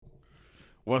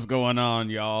What's going on,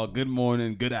 y'all? Good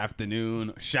morning, good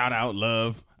afternoon. Shout out,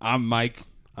 love. I'm Mike,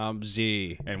 I'm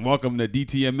Z. and welcome to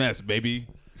DTMS, baby.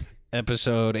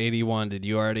 Episode 81. Did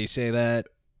you already say that?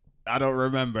 I don't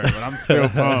remember, but I'm still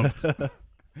pumped.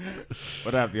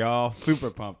 What up, y'all?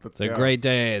 Super pumped. Let's It's a go. great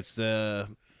day. It's the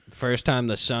first time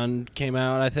the sun came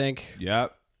out, I think.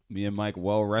 Yep. Me and Mike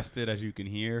well rested, as you can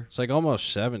hear. It's like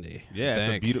almost 70. Yeah, I it's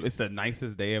think. It's the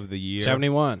nicest day of the year.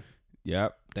 71.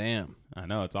 Yep. Damn. I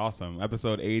know, it's awesome.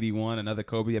 Episode 81, another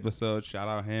Kobe episode. Shout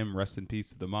out him. Rest in peace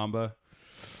to the Mamba.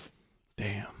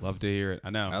 Damn. Love to hear it. I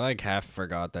know. I like half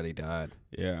forgot that he died.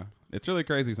 Yeah. It's really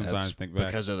crazy sometimes That's to think back.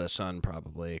 because of the sun,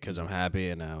 probably. Because I'm happy,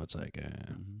 and now it's like,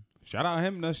 Shout out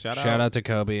him, though. Shout out to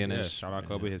Kobe and yeah, his. shout out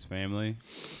Kobe, his family.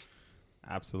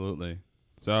 Absolutely.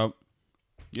 So,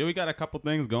 yeah, we got a couple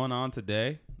things going on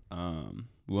today.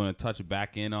 We want to touch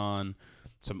back in on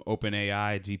some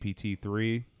OpenAI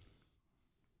GPT-3.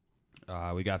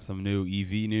 We got some new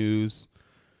EV news.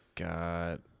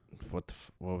 God, what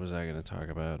was I going to talk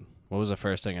about? What was the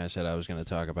first thing I said I was going to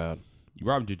talk about? You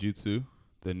brought up Jujutsu,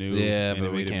 the new Yeah,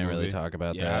 but we animated can't really movie. talk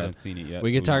about Yeah, that. I haven't seen it yet.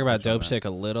 We so could talk won't about touch on Dope that. Stick a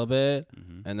little bit,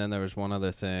 and then there was one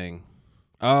other thing.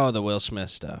 Oh, the Will Smith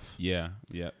stuff. Yeah.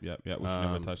 Which we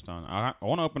never touched on. I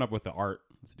want to open up with the art.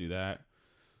 Let's do that.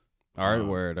 Art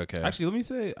word, okay. Actually, let me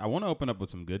say, I want to open up with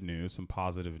some good news, some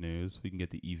positive news. We can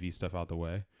get the EV stuff out the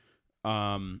way.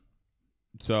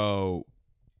 So,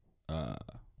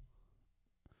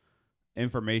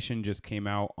 information just came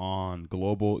out on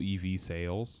global EV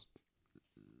sales.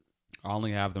 I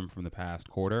only have them from the past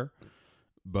quarter,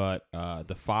 but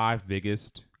the 5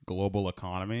 biggest global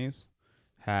economies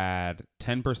had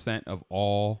 10% of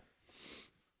all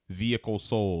vehicles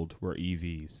sold were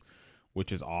EVs,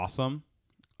 which is awesome.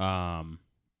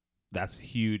 That's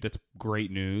huge. That's great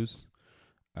news.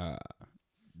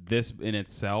 This in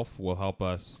itself will help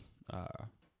us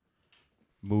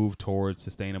move towards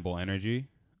sustainable energy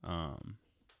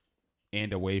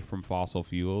and away from fossil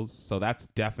fuels. So that's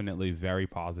definitely very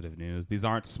positive news. These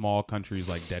aren't small countries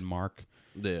like Denmark.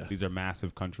 Yeah. These are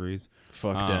massive countries.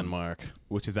 Fuck Denmark.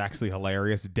 Which is actually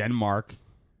hilarious. Denmark,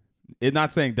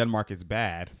 not saying Denmark is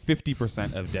bad,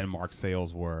 50% of Denmark's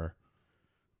sales were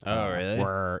really?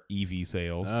 were EV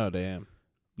sales. Oh, damn.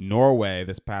 Norway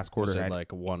this past quarter Was it had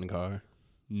like one car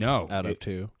no out of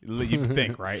 2? You'd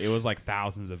think, right? It was like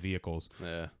thousands of vehicles.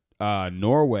 Yeah.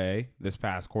 Norway this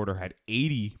past quarter had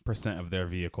 80% of their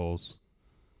vehicles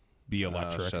be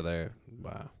electric. So they're,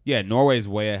 wow. Yeah, Norway's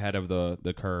way ahead of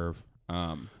the curve.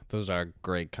 Those are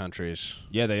great countries.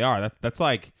 Yeah, they are. That's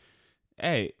like,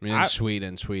 hey, I mean,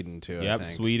 Sweden too. Yep, I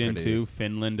think. Sweden too.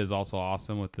 Finland is also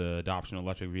awesome with the adoption of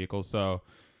electric vehicles. So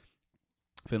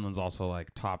Finland's also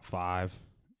like top 5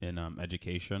 in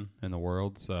education in the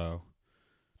world. So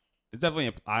it's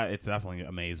definitely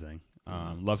amazing.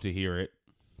 Love to hear it.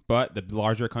 But the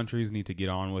larger countries need to get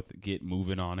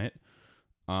moving on it.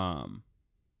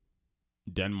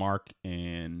 Denmark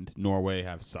and Norway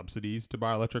have subsidies to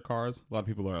buy electric cars. A lot of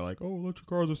people are like, "Oh, electric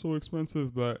cars are so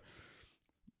expensive," but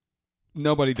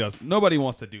nobody does. Nobody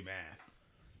wants to do math.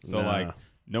 So like,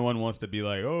 no one wants to be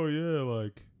like, "Oh yeah,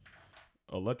 like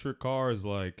electric cars."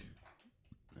 Like,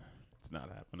 it's not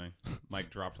happening. Mike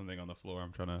dropped something on the floor.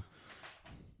 I'm trying to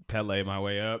Pele my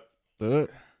way up.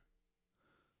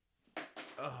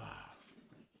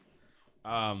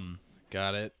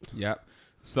 Got it. Yep.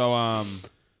 So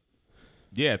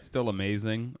yeah, it's still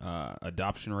amazing.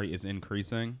 Adoption rate is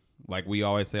increasing. Like we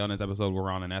always say on this episode, we're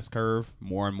on an S curve.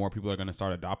 More and more people are going to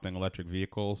start adopting electric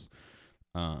vehicles.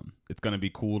 It's going to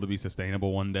be cool to be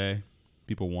sustainable one day.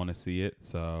 People want to see it.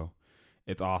 So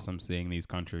it's awesome seeing these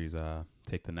countries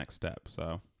take the next step.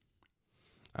 So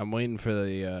I'm waiting for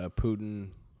the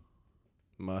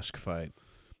Putin-Musk fight.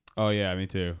 Oh, yeah, me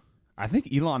too. I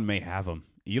think Elon may have him.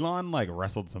 Elon like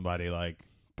wrestled somebody like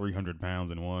 300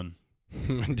 pounds and won.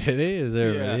 Did he? Is there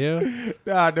a video?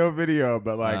 Nah, no video,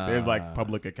 but like there's like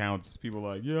public accounts. People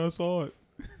are like, yeah, I saw it.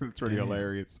 It's pretty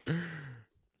hilarious.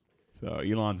 So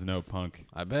Elon's no punk.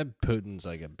 I bet Putin's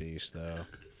like a beast though.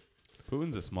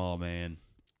 Putin's a small man.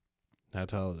 How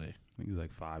tall is he? I think he's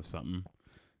like 5 something.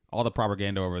 All the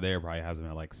propaganda over there probably has him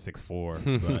at like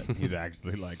 6'4", but he's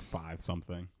actually like 5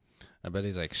 something. I bet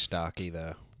he's like stocky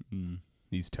though.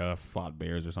 He's tough, fought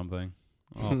bears or something.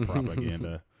 All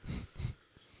propaganda.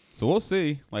 So we'll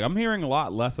see. Like I'm hearing a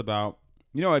lot less about.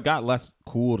 It got less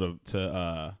cool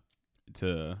to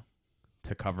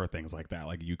cover things like that,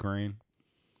 like Ukraine.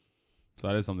 So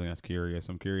that is something that's curious.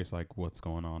 I'm curious, like what's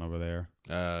going on over there.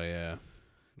 Oh yeah,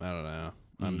 I don't know.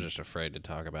 I'm just afraid to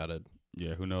talk about it.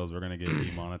 Yeah, who knows? We're gonna get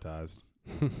demonetized.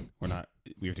 We're not.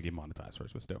 We have to get monetized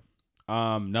first, but still.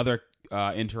 Another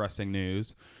interesting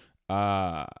news.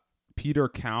 Peter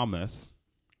Kalmus.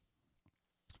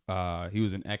 He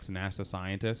was an ex-NASA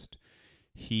scientist.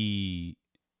 He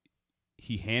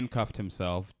handcuffed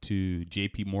himself to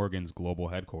J.P. Morgan's global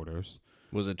headquarters.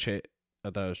 Was it Chase?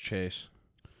 I thought it was Chase.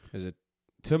 Is it?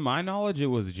 To my knowledge, it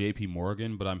was J.P.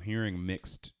 Morgan, but I'm hearing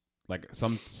mixed. Like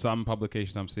some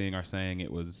publications I'm seeing are saying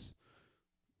it was.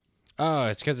 Oh,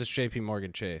 it's because it's J.P.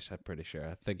 Morgan Chase. I'm pretty sure.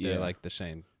 I think they're Yeah. like the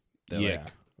same. They're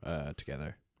like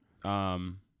together.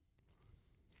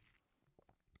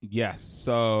 Yes.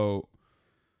 So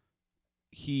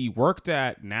he worked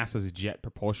at NASA's Jet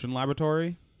Propulsion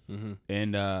Laboratory,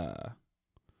 and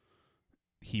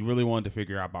he really wanted to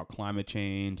figure out about climate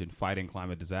change and fighting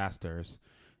climate disasters.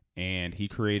 And he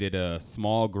created a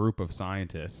small group of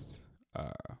scientists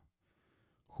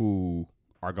who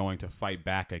are going to fight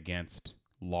back against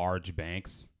large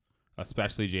banks,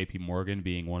 especially J.P. Morgan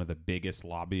being one of the biggest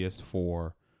lobbyists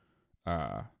for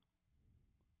oil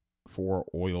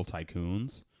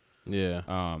tycoons. Yeah.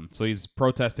 So he's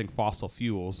protesting fossil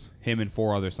fuels, him and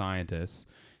 4 other scientists.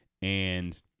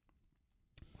 And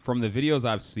from the videos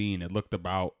I've seen, it looked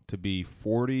about to be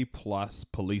 40 plus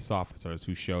police officers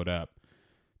who showed up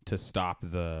to stop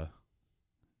the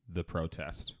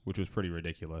protest, which was pretty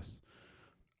ridiculous.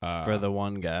 For the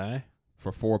one guy?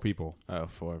 For 4 people. Oh,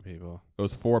 4 people. It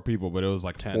was 4 people, but it was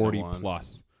like 40 10-1.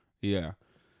 plus. Yeah.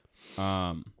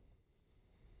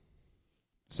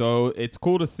 So it's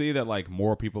cool to see that like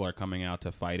more people are coming out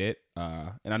to fight it.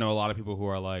 And I know a lot of people who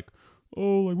are like,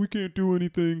 oh, like we can't do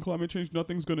anything. Climate change,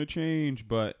 nothing's going to change.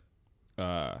 But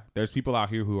there's people out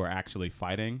here who are actually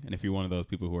fighting. And if you're one of those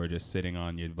people who are just sitting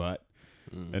on your butt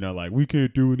and are like, we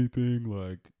can't do anything,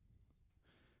 like,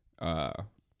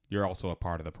 you're also a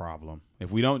part of the problem.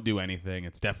 If we don't do anything,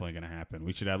 it's definitely going to happen.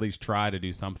 We should at least try to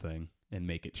do something and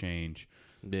make it change.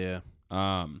 Yeah.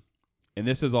 And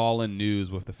this is all in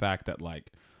news with the fact that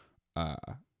like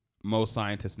most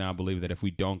scientists now believe that if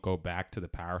we don't go back to the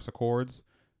Paris Accords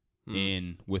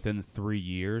within 3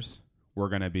 years, we're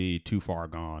going to be too far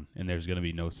gone and there's going to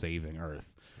be no saving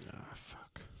Earth.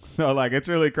 Fuck. So like it's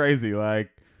really crazy.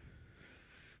 Like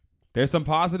there's some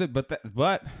positive,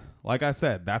 but like I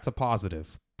said, that's a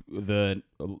positive. The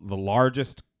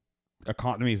largest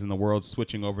economies in the world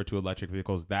switching over to electric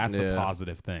vehicles, that's a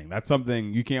positive thing. That's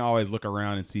something you can't always look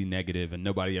around and see negative, and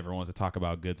nobody ever wants to talk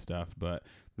about good stuff, but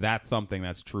that's something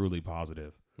that's truly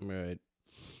positive. Right.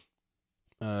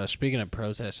 Speaking of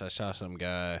protests, I saw some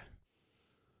guy,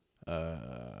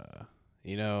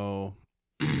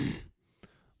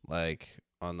 like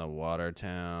on the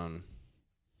Watertown,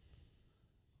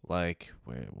 like,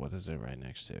 wait, what is it right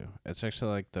next to? It's next to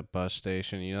like the bus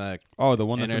station. You know that the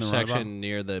one that's intersection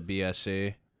near the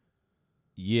BSC?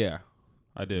 Yeah,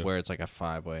 I do. Where it's like a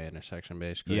 5-way intersection,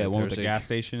 basically. Yeah, one with the gas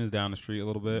station is down the street a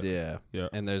little bit. Yeah. Yeah.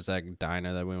 And there's that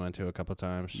diner that we went to a couple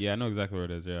times. Yeah, I know exactly where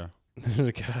it is, yeah. There's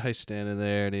a guy standing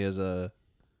there, and he has a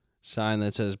sign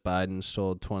that says Biden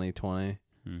stole 2020.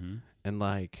 Mm-hmm. And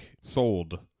like...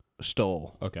 Stole.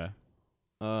 Okay.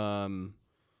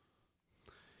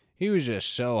 He was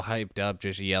just so hyped up,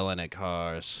 just yelling at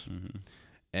cars. Mm-hmm.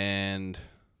 And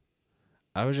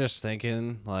I was just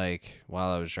thinking, like,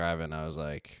 while I was driving, I was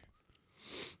like,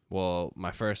 well, my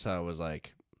first thought was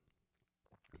like,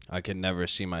 I could never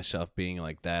see myself being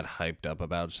like that hyped up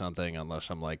about something unless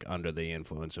I'm like under the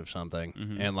influence of something.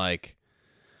 Mm-hmm. And like,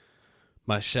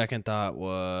 my second thought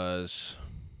was,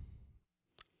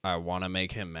 I want to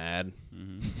make him mad.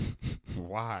 Mm-hmm.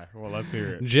 Why? Well, let's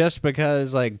hear it. Just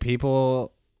because like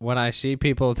people... When I see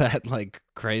people that like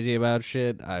crazy about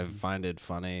shit, I find it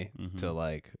funny to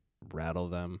like rattle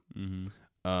them.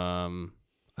 Mm-hmm.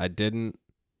 I didn't.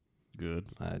 Good.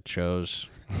 I chose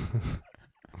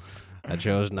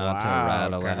not to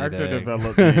rattle character anything.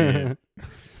 development.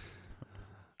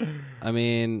 I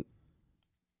mean,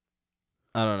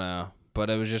 I don't know,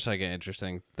 but it was just like an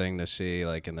interesting thing to see,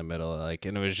 like in the middle, like,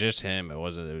 and it was just him. It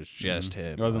was just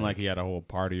him. It wasn't like he had a whole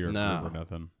party or No. group or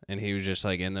nothing. And he was just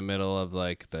like in the middle of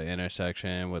like the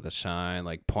intersection with a sign,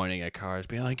 like pointing at cars,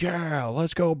 being like, "Yeah,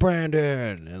 let's go,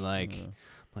 Brandon!" And like,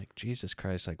 Jesus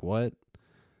Christ, like what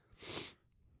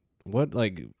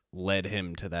like led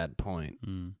him to that point?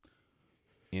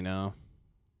 You know,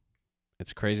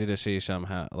 it's crazy to see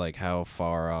somehow like how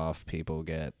far off people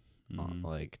get,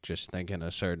 like just thinking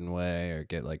a certain way, or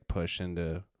get like pushed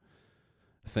into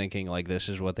thinking like this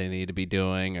is what they need to be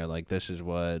doing, or like this is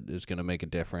what is gonna make a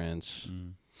difference.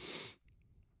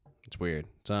 It's weird.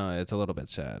 It's a little bit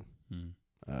sad.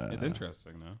 It's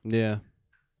interesting, though. Yeah.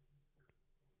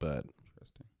 But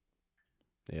Interesting.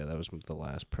 yeah, that was the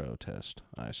last protest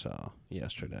I saw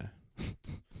yesterday. Yeah,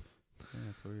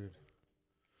 that's weird.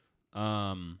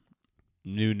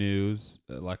 new news,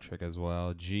 electric as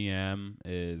well. GM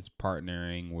is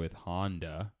partnering with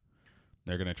Honda.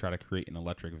 They're going to try to create an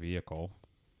electric vehicle,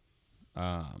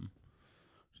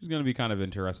 which is going to be kind of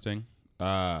interesting.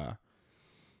 Another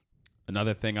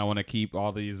thing I want to keep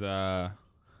all these,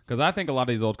 because I think a lot of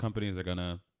these old companies are going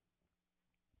to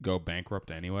go bankrupt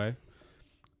anyway.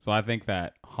 So I think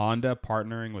that Honda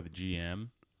partnering with GM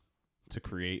to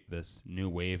create this new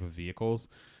wave of vehicles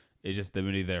is just going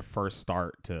to be their first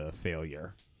start to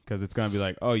failure. Because it's going to be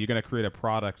like, oh, you're going to create a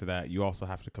product that you also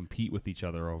have to compete with each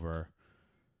other over.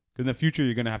 Because in the future,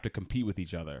 you're going to have to compete with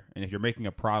each other. And if you're making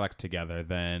a product together,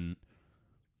 then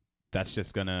that's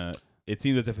just going to, it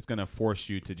seems as if it's going to force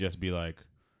you to just be like.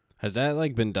 Has that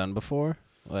like been done before?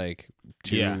 Like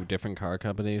two different car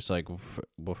companies? Like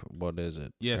what is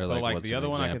it? Yeah, or so like the other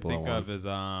one I can think of is,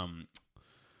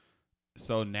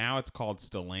 so now it's called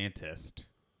Stellantis.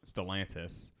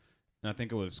 And I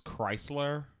think it was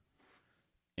Chrysler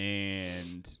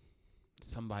and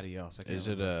somebody else. I can't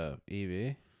remember. It a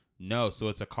EV? No, so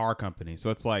it's a car company.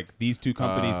 So it's like these two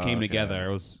companies came together.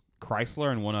 It was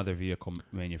Chrysler and one other vehicle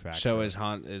manufacturer. So is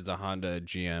the Honda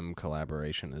GM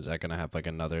collaboration, is that going to have like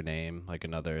another name, like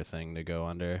another thing to go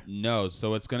under? No,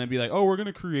 so it's going to be like, oh, we're going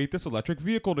to create this electric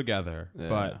vehicle together. Yeah.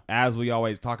 But as we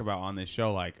always talk about on this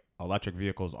show, like electric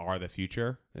vehicles are the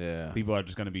future. Yeah. People are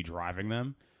just going to be driving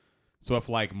them. So if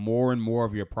like more and more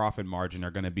of your profit margin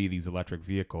are going to be these electric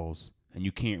vehicles and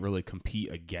you can't really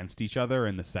compete against each other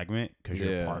in the segment because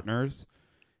you're partners,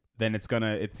 then it's going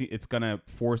to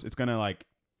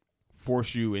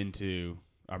force you into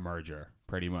a merger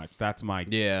pretty much. That's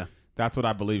what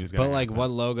I believe is going to happen. But like what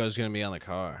logo is going to be on the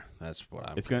car? That's what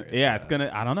I'm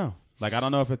I don't know. Like, I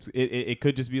don't know if it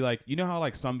could just be like, you know how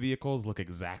like some vehicles look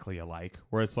exactly alike,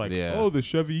 where it's like, oh, the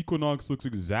Chevy Equinox looks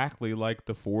exactly like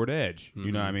the Ford Edge. Mm-hmm.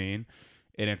 You know what I mean?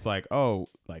 And it's like, oh,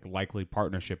 like likely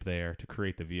partnership there to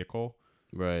create the vehicle.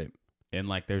 Right. And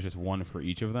like there's just one for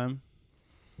each of them.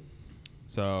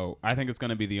 So I think it's going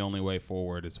to be the only way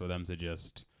forward is for them to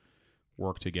just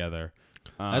work together.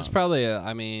 That's probably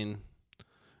that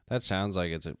sounds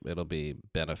like it'll be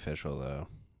beneficial though.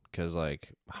 Because,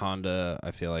 like, Honda,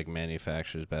 I feel like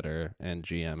manufactures better, and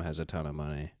GM has a ton of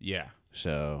money. Yeah.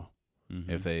 So,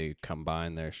 if they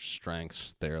combine their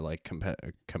strengths, their, like,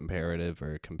 comparative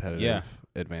or competitive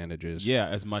advantages. Yeah,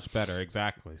 as much better,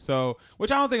 exactly. So, which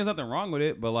I don't think there's nothing wrong with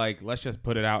it, but, like, let's just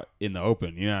put it out in the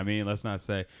open. You know what I mean? Let's not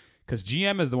say... Because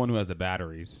GM is the one who has the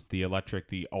batteries, the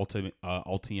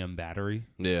Ultium battery.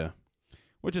 Yeah.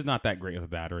 Which is not that great of a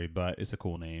battery, but it's a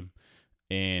cool name.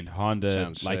 And Honda,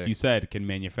 sounds like sick. You said, can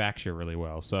manufacture really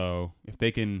well. So if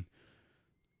they can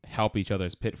help each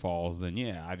other's pitfalls, then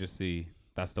yeah, I just see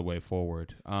that's the way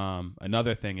forward.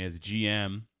 Another thing is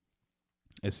GM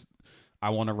is.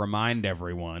 I want to remind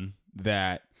everyone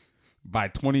that by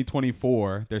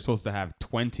 2024, they're supposed to have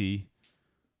 20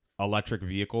 electric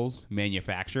vehicles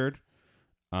manufactured.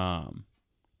 And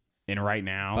right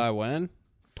now, by when?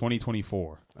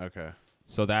 2024. Okay.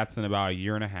 So that's in about a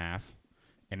year and a half.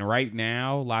 And right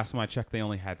now, last time I checked, they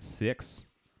only had 6.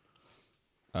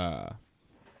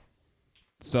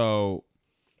 So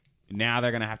now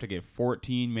they're going to have to get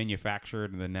 14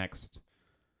 manufactured in the next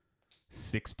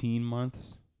 16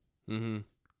 months.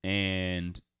 Mm-hmm.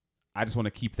 And I just want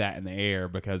to keep that in the air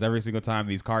because every single time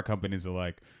these car companies are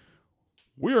like,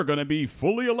 we are going to be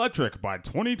fully electric by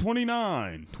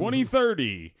 2029,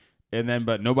 2030. And then,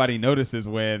 but nobody notices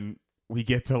when we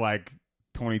get to like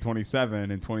 2027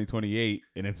 and 2028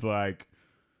 and it's like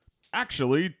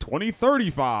actually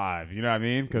 2035, you know what I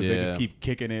mean? Because they just keep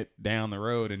kicking it down the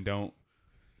road and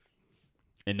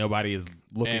nobody is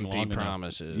looking empty long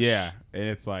promises. Yeah, and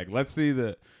it's like, let's see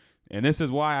and this is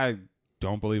why I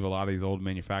don't believe a lot of these old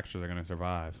manufacturers are going to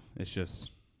survive. It's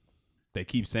just they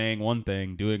keep saying one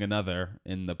thing, doing another,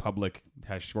 and the public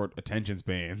has short attention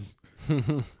spans.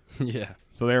 Yeah.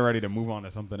 So they're ready to move on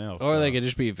to something else. Or they could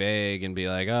just be vague and be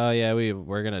like, oh, yeah,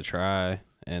 we're going to try.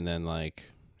 And then, like,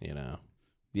 you know.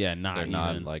 Yeah, they're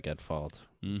not, like, at fault.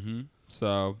 Mm-hmm.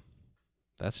 So.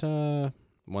 That's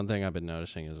one thing I've been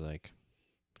noticing is, like,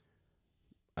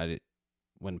 I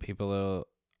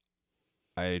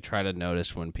try to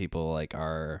notice when people, like,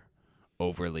 are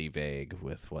overly vague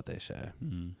with what they say.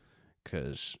 Mm-hmm.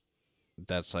 Because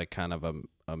that's, like, kind of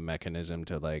a mechanism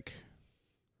to, like,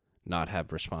 not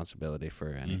have responsibility for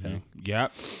anything. Mm-hmm.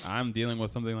 Yep. I'm dealing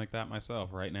with something like that myself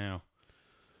right now.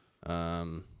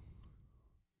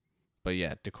 But,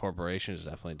 yeah, the corporations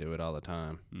definitely do it all the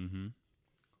time. Mm-hmm.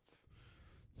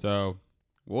 So,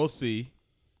 we'll see.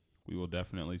 We will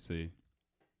definitely see.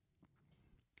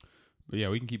 But, yeah,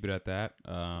 we can keep it at that.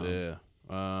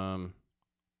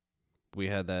 We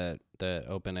had that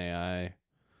OpenAI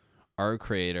art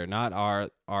creator, not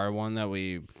our one that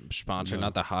we sponsored, No.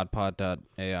 not the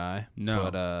hotpot.ai. No.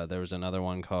 But there was another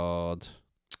one called,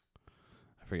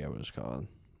 I forget what it was called.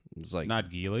 It was like Not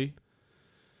Geely.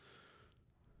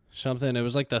 something. It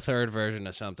was like the third version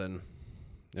of something.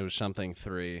 It was something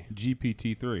 3.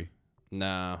 GPT-3.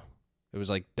 No, it was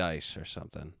like Dice or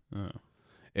something. Oh.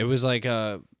 It was like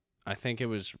I think it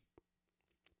was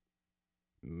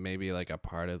maybe like a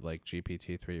part of like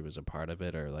GPT-3 was a part of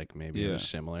it, or like maybe it was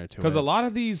similar to it. Because a lot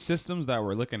of these systems that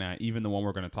we're looking at, even the one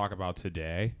we're going to talk about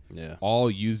today, all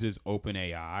uses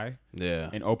OpenAI. Yeah.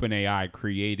 And OpenAI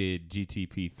created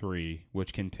GTP3,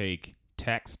 which can take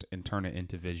text and turn it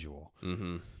into visual.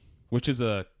 Mm-hmm. Which is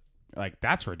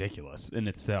that's ridiculous in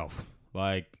itself.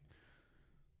 Like,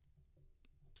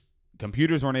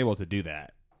 computers weren't able to do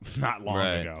that not long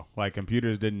ago. Like,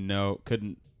 computers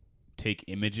couldn't take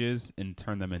images and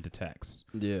turn them into text.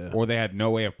 Yeah. Or they had no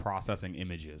way of processing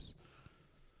images.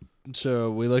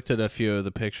 So we looked at a few of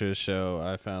the pictures. So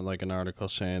I found like an article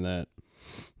saying that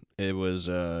it was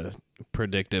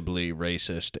predictably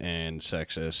racist and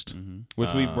sexist. Mm-hmm.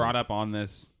 Which we brought up on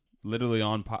this, literally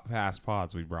on past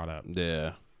pods we brought up.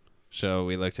 Yeah. So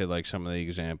we looked at like some of the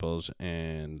examples,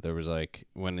 and there was like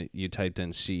when you typed in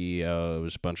CEO, it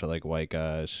was a bunch of like white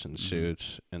guys in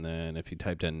suits, and then if you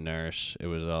typed in nurse, it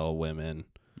was all women,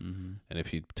 and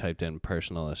if you typed in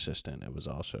personal assistant, it was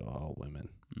also all women.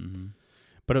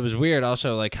 But it was weird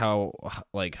also like how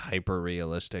like hyper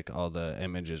realistic all the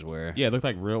images were. Yeah, it looked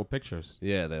like real pictures.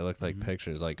 Yeah, they looked like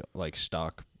pictures, like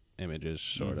stock images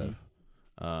sort of.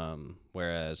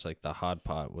 Whereas like the hot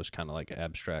pot was kind of like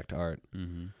abstract art.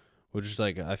 Which is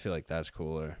like, I feel like that's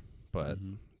cooler, but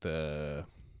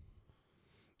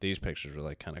these pictures were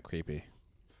like kind of creepy.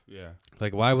 Yeah.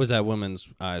 Like, why was that woman's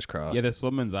eyes crossed? Yeah, this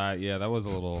woman's eye. Yeah, that was a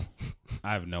little.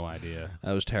 I have no idea.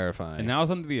 That was terrifying. And that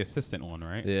was under the assistant one,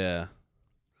 right? Yeah.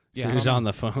 Yeah. She was on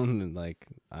the phone and like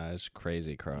eyes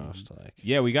crazy crossed. Like.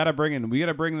 Yeah, we gotta bring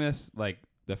this, like,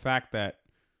 the fact that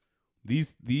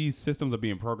these systems are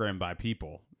being programmed by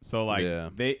people. So like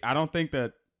I don't think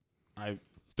that I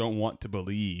don't want to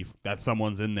believe that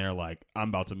someone's in there like, I'm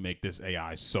about to make this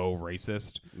AI so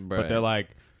racist. Right. But they're like,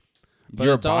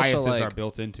 your biases are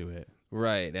built into it.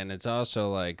 Right. And it's also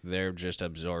like they're just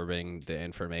absorbing the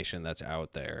information that's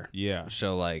out there. Yeah.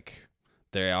 So like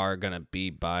they are going to be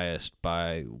biased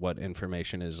by what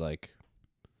information is like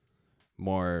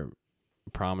more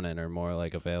prominent or more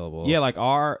like available. Yeah, like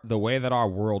the way that our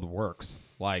world works,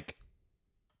 like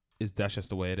that's just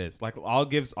the way it is. Like I'll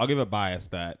give a bias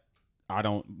that I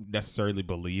don't necessarily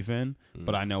believe in,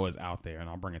 but I know is out there, and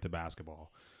I'll bring it to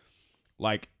basketball.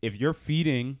 Like if you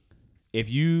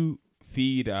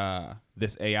feed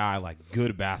this AI like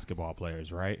good basketball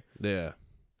players, right? Yeah.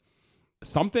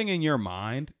 Something in your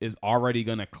mind is already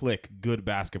going to click good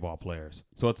basketball players.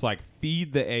 So it's like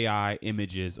feed the AI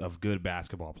images of good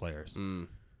basketball players.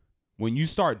 When you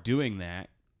start doing that,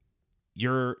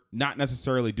 you're not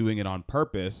necessarily doing it on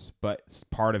purpose, but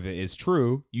part of it is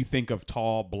true. You think of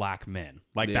tall black men.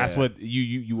 Like that's what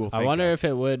you will think I wonder of. if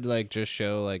it would like just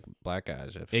show like black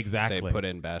guys if exactly they put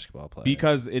in basketball players.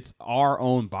 Because it's our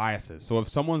own biases. So if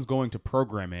someone's going to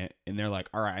program it and they're like,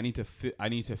 all right, I need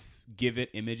to give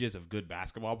it images of good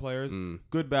basketball players,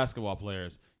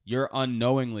 you're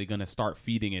unknowingly going to start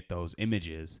feeding it those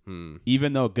images.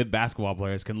 Even though good basketball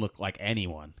players can look like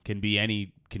anyone, can be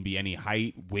any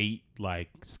height, weight, like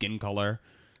skin color.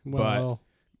 Well.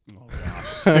 But oh gosh.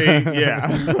 See,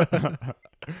 yeah.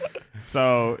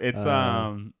 So it's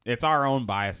our own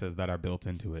biases that are built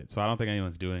into it. So I don't think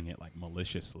anyone's doing it like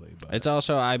maliciously. But it's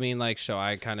also, I mean, like, so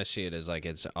I kind of see it as like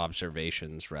it's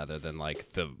observations rather than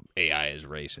like the AI is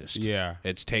racist. Yeah,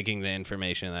 it's taking the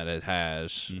information that it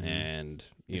has and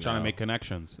it's trying to make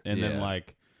connections, and then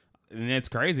like, and it's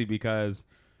crazy because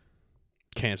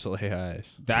cancel AIs.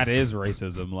 That is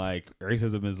racism. Like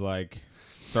racism is like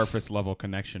surface level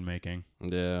connection making.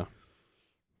 Yeah.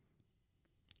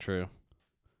 True.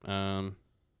 But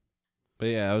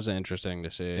yeah, it was interesting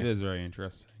to see. It is very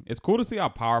interesting. It's cool to see how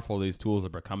powerful these tools are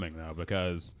becoming, though,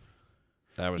 because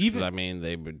that was. I mean,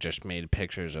 they just made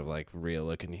pictures of like real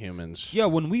looking humans. Yeah,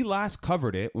 when we last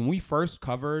covered it, when we first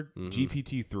covered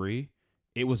GPT-3,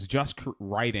 it was just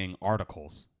writing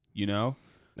articles, you know.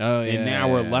 Oh yeah. And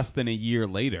now we're less than a year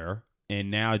later, and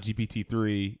now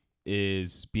GPT-3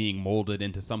 is being molded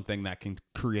into something that can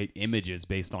create images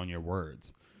based on your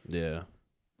words. Yeah.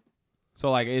 So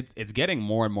like it's getting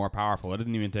more and more powerful. It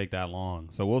didn't even take that long.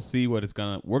 So we'll see what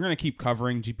we're gonna keep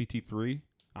covering GPT-3,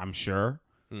 I'm sure.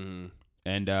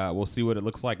 And we'll see what it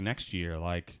looks like next year.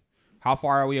 Like how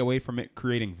far are we away from it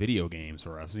creating video games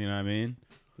for us? You know what I mean?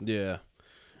 Yeah.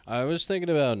 I was thinking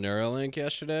about Neuralink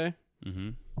yesterday.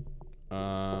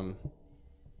 And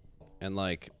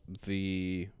like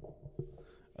the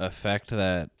effect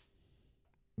that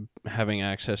having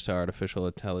access to artificial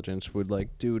intelligence would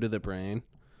like do to the brain.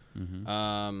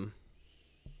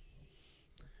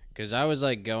 Because I was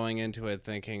like going into it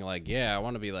thinking like, yeah, I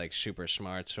want to be like super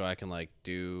smart so I can like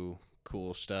do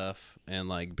cool stuff and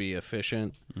like be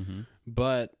efficient.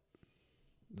 But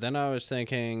then I was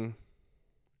thinking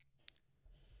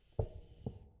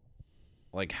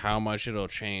like how much it'll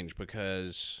change,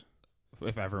 because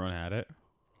if everyone had it.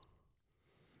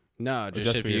 No,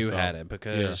 just if for you yourself? had it,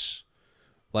 because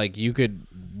like you could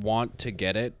want to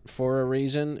get it for a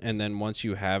reason, and then once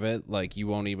you have it, like you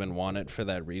won't even want it for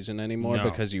that reason anymore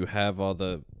because you have all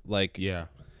the like you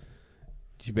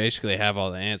basically have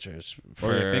all the answers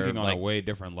for or you're thinking on like a way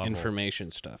different level.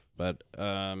 information stuff. But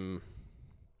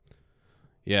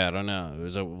yeah, I don't know. It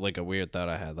was a weird thought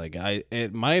I had. Like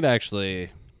it might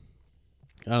actually,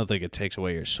 I don't think it takes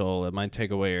away your soul. It might take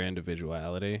away your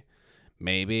individuality.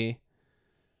 Maybe.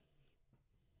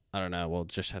 I don't know. We'll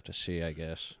just have to see, I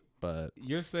guess. But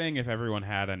You're saying if everyone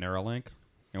had a Neuralink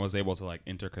and was able to like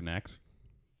interconnect?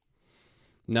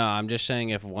 no, I'm just saying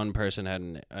if one person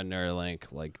had a Neuralink,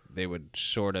 like they would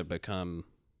sort of become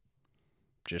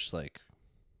just like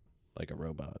a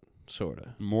robot, sort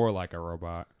of. More like a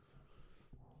robot.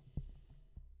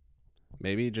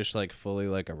 Maybe just like fully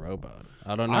like a robot.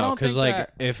 I don't I know, don't because think like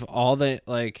that- if all the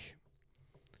like.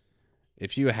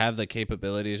 If you have the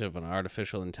capabilities of an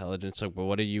artificial intelligence, like, well,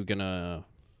 what are you gonna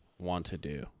want to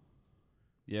do?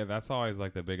 Yeah, that's always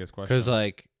like the biggest question. Because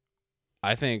like,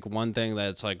 I think one thing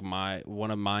that's like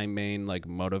one of my main like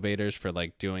motivators for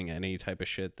like doing any type of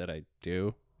shit that I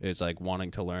do is like wanting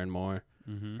to learn more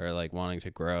or like wanting to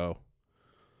grow.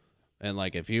 And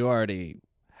like, if you already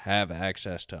have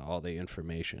access to all the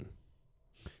information,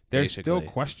 there's still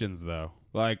basically. questions though.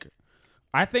 Like,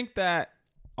 I think that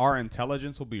our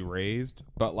intelligence will be raised,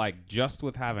 but like just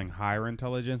with having higher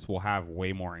intelligence, we'll have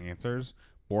way more answers,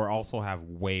 or also have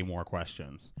way more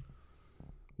questions.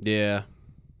 Yeah.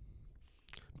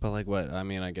 But like what? I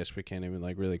mean, I guess we can't even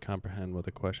like really comprehend what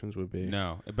the questions would be.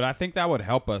 No, but I think that would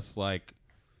help us like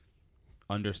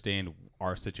understand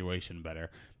our situation better,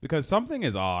 because something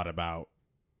is odd about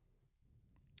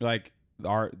like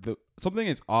something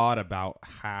is odd about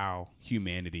how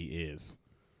humanity is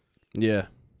Yeah.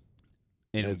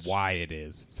 and why it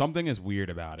is. Something is weird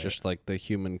about it. Just like the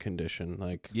human condition,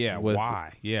 like With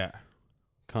why? Yeah.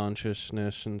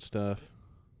 Consciousness and stuff.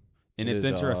 And It it's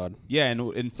is interesting. odd. Yeah,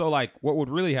 and so like what would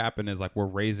really happen is like we're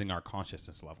raising our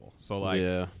consciousness level. So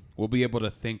like we'll be able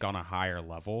to think on a higher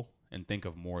level and think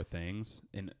of more things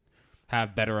and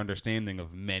have better understanding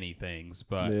of many things,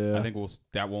 but I think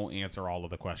that won't answer all of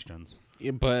the questions.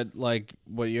 Yeah, but like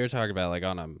what you're talking about, like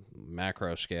on a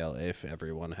macro scale, if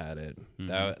everyone had it,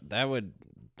 that would,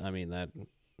 I mean, that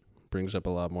brings up a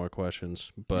lot more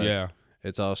questions. But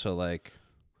it's also like,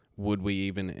 would we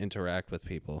even interact with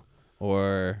people?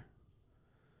 Or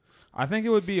I think it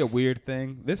would be a weird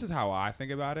thing. This is how I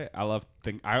think about it.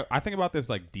 I think about this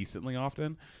like decently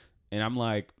often, and I'm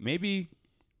like, maybe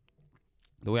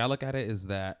the way I look at it is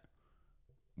that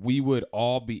we would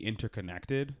all be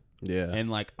interconnected. Yeah. And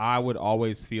like I would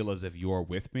always feel as if you're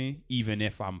with me, even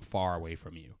if I'm far away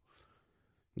from you.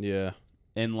 Yeah.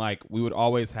 And like we would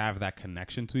always have that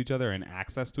connection to each other and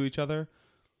access to each other,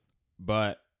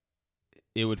 but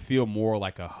it would feel more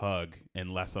like a hug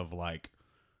and less of like,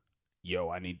 yo,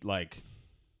 I need like.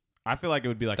 I feel like it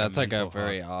would be like that's like a hug.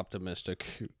 very optimistic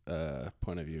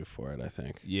point of view for it, I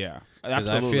think. Yeah,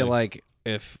 absolutely. I feel like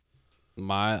if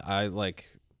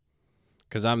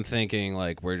because I'm thinking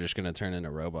like we're just gonna turn into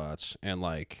robots and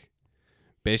like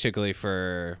basically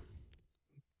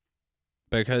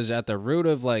because at the root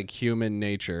of like human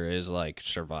nature is like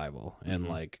survival and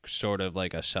like sort of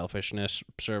like a selfishness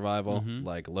survival,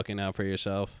 like looking out for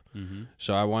yourself.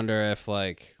 So I wonder if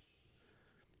like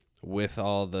with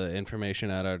all the information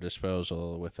at our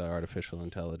disposal with the artificial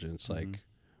intelligence, like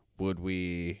would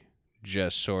we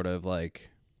just sort of like.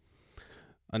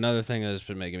 Another thing that's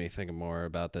been making me think more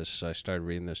about this is I started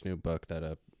reading this new book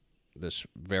that this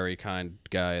very kind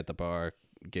guy at the bar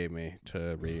gave me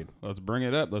to read. Let's bring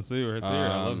it up. Let's see where it's here.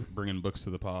 I love bringing books to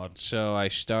the pod. So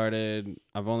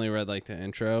I've only read like the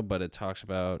intro, but it talks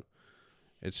about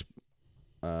it's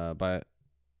by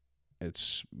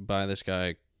this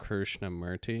guy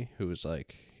Krishnamurti, who was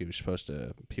like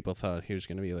people thought he was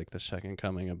going to be like the second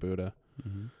coming of Buddha,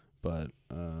 but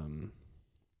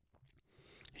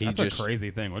That's a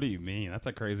crazy thing. What do you mean? That's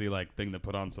a crazy like thing to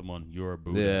put on someone. You're a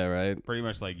Buddha. Yeah, right. Pretty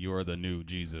much like you're the new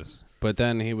Jesus. But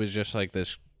then he was just like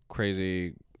this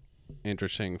crazy,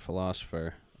 interesting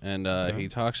philosopher, and he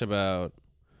talks about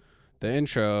The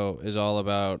intro is all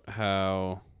about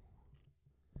how,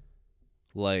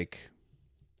 like,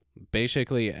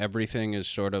 basically everything is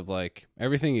sort of like,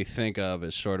 everything you think of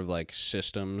is sort of like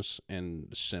systems and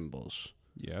symbols.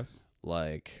 Yes.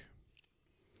 Like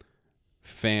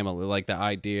family, like the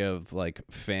idea of like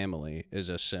family is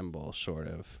a symbol, sort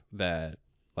of, that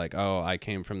like, oh, I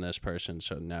came from this person,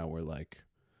 so now we're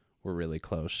really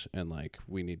close and like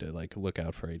we need to like look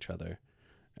out for each other.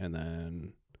 And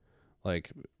then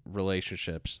like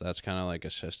relationships, that's kind of like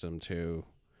a system too,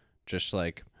 just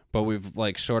like, but we've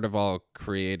like sort of all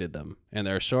created them and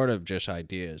they're sort of just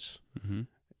ideas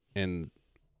and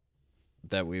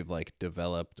that we've like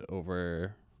developed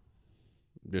over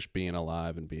just being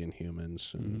alive and being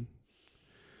humans. And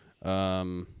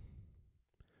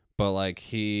but like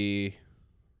he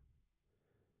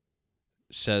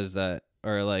says that,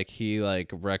 or like he like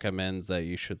recommends that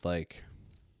you should like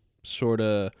sort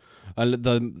of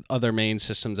the other main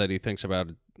systems that he thinks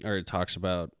about or talks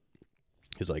about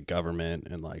is like government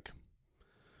and like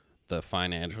the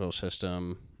financial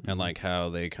system and like how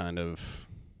they kind of,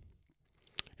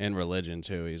 in religion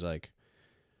too. He's like,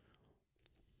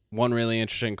 one really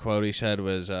interesting quote he said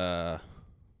was the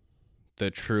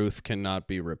truth cannot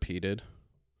be repeated.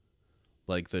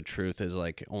 Like the truth is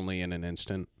like only in an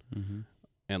instant.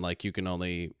 And like you can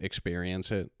only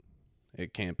experience it.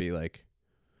 It can't be like,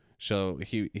 so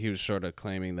he was sort of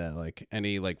claiming that like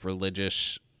any like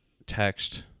religious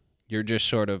text, you're just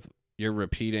sort of, you're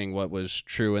repeating what was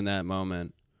true in that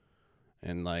moment,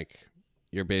 and like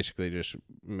you're basically just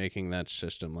making that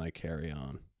system like carry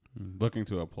on, looking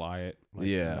to apply it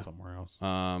like somewhere else.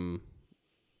 I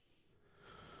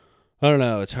don't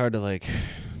know, it's hard to like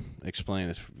explain.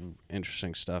 It's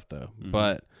interesting stuff though.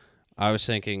 But I was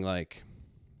thinking like,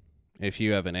 if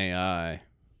you have an AI,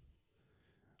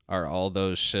 are all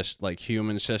those like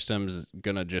human systems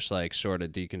gonna just like sort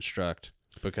of deconstruct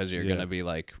because you're gonna be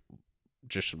like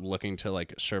just looking to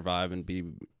like survive and be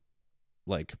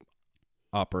like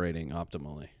operating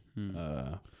optimally?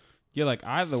 Like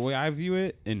the way I view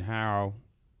it and how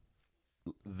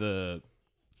the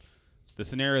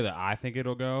scenario that I think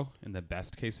it'll go in the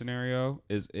best case scenario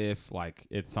is if like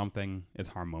it's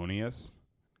harmonious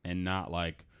and not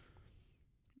like,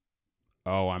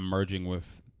 oh, I'm merging with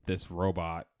this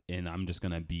robot and I'm just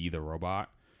going to be the robot.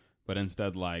 But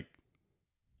instead, like,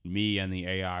 me and the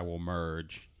AI will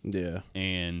merge. Yeah.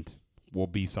 And we'll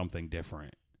be something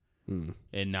different.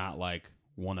 And not like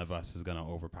one of us is going to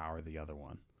overpower the other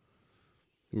one.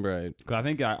 Right. Because I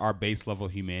think our base level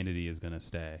humanity is going to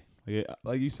stay.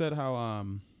 Like you said, how,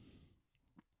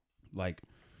 like,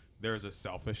 there's a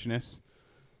selfishness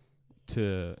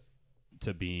to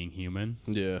being human.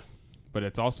 Yeah. But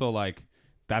it's also like,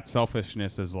 that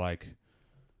selfishness is like,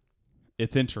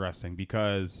 it's interesting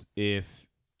because if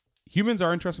humans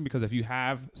are interesting, because if you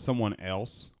have someone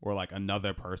else or like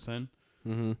another person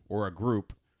or a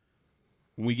group,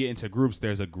 when we get into groups,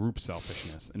 there's a group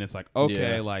selfishness. And it's like,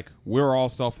 okay, like we're all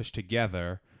selfish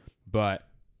together, but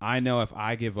I know if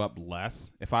I give up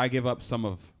less, if I give up some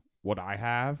of what I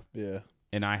have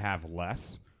and I have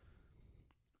less,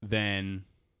 then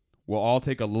we'll all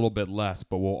take a little bit less,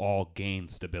 but we'll all gain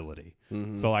stability.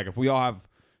 So like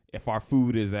if our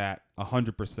food is at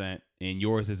 100% and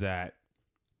yours is at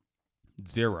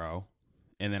 0,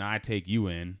 and then I take you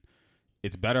in,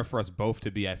 it's better for us both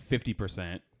to be at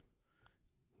 50%.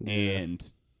 And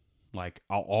like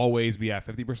I'll always be at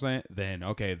 50%. Then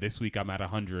okay, this week I'm at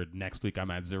 100. Next week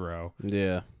I'm at 0.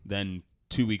 Yeah. Then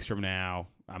 2 weeks from now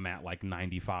I'm at like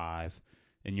 95,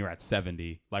 and you're at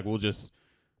 70. Like we'll just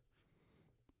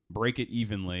break it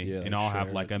evenly, and I'll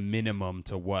have like a minimum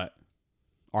to what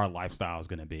our lifestyle is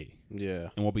going to be. Yeah.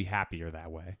 And we'll be happier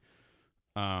that way.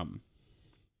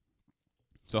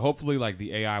 So hopefully like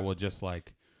the AI will just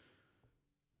like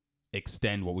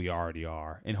extend what we already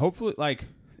are. And hopefully like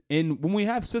when we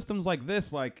have systems like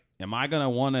this, like, am I going to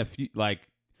want to like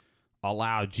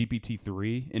allow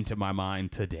GPT-3 into my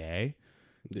mind today?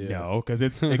 Yeah. No, because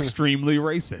it's extremely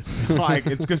racist. Like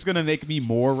it's just going to make me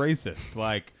more racist.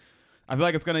 Like I feel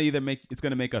like it's going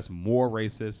to make us more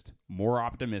racist, more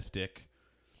optimistic.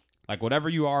 Like whatever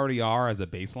you already are as a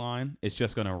baseline, it's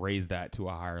just going to raise that to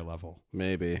a higher level.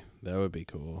 Maybe that would be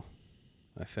cool.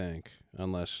 I think,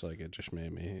 unless like it just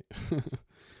made me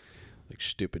like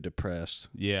stupid depressed.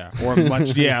 Yeah, or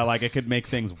much. Yeah, like it could make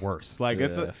things worse. Like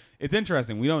it's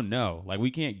interesting. We don't know. Like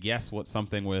we can't guess what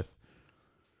something with.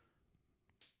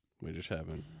 We just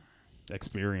haven't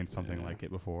experienced something like it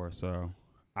before, so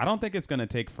I don't think it's going to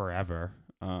take forever.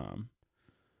 I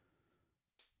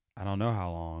don't know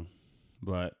how long.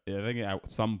 But I think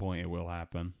at some point it will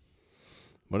happen.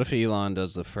 What if Elon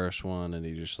does the first one and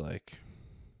he just like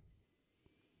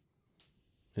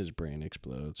his brain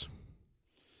explodes.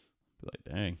 Be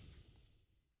like, dang.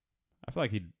 I feel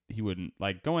like he wouldn't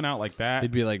like going out like that.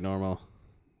 He'd be like normal.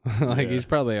 Like Yeah. he's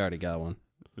probably already got one.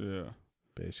 Yeah.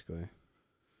 Basically.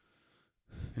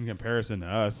 In comparison to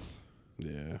us.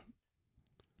 Yeah.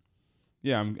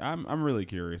 Yeah, I'm really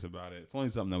curious about it. It's only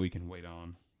something that we can wait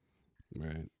on.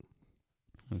 Right.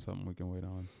 It's something we can wait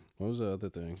on. What was the other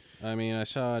thing? I mean, I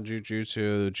saw the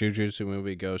Jujutsu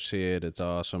movie. Go see it. It's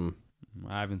awesome.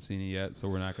 I haven't seen it yet, so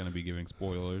we're not going to be giving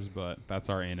spoilers, but that's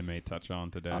our anime touch on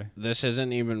today. This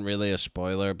isn't even really a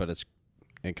spoiler, but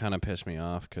it kind of pissed me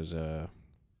off because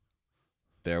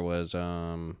there was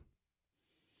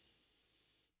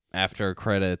after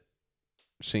credit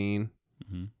scene,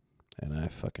 and I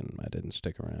didn't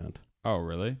stick around. Oh,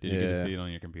 really? Did you get to see it on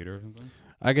your computer or something?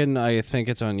 I think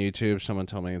it's on YouTube. Someone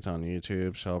told me it's on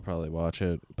YouTube, so I'll probably watch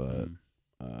it, but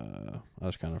I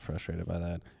was kind of frustrated by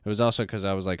that. It was also because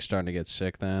I was like starting to get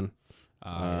sick then, so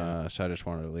I just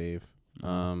wanted to leave.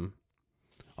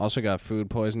 Also got food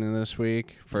poisoning this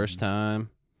week, first time.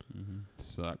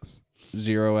 Sucks.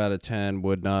 0 out of 10.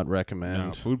 Would not recommend.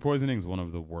 No, food poisoning is one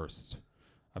of the worst.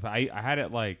 I had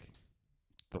it like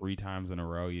 3 times in a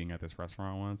row eating at this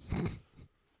restaurant once.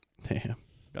 Damn.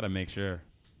 Gotta make sure.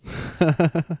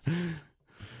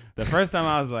 The first time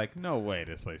I was like, no way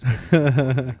this place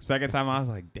Second time I was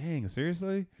like, dang,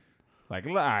 seriously? Like,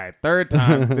 all right, third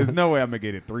time, there's no way I'm gonna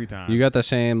get it 3 times. You got the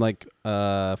same like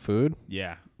food?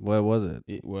 Yeah. What was it?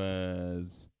 It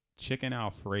was chicken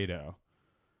Alfredo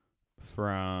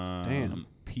from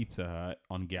Pizza Hut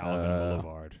on Gallivan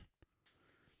Boulevard.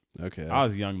 Okay. I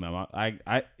was young though.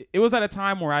 It was at a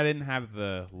time where I didn't have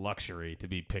the luxury to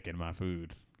be picking my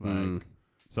food. Like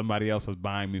somebody else was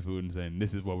buying me food and saying,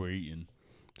 "This is what we're eating."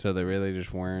 So they really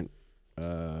just weren't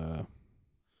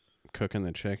cooking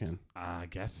the chicken. I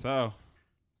guess so.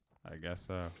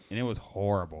 And it was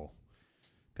horrible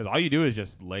because all you do is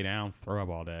just lay down, throw up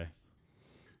all day.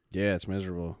 Yeah, it's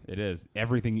miserable. It is.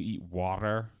 Everything you eat,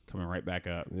 water coming right back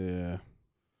up. Yeah,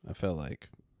 I felt like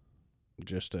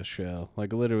just a shell,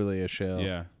 like literally a shell.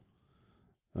 Yeah.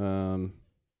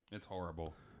 It's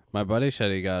horrible. My buddy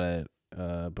said he got it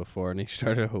before, and he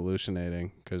started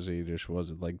hallucinating because he just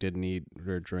wasn't like didn't eat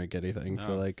or drink anything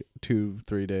for like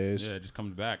 2-3 days. Yeah, it just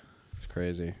comes back. It's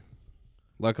crazy.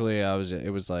 Luckily,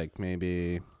 it was like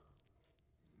maybe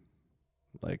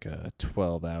like a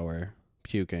 12-hour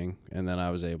puking, and then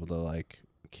I was able to like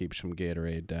keep some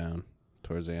Gatorade down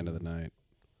towards the end of the night.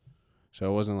 So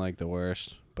it wasn't like the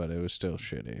worst, but it was still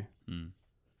shitty.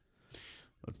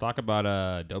 Let's talk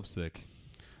about Dope Sick.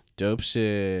 Dope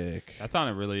Sick. That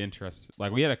sounded really interesting.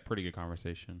 Like we had a pretty good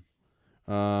conversation.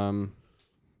 So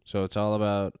it's all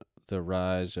about the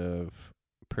rise of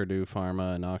Purdue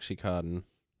Pharma and OxyContin.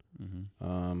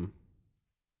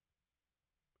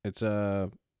 It's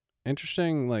a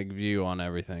interesting like view on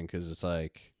everything because it's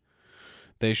like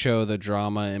they show the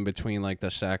drama in between like the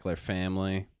Sackler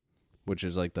family, which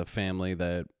is like the family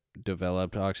that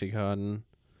developed OxyContin,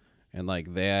 and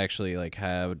like they actually like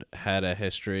had a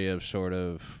history of sort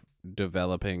of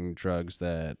developing drugs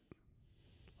that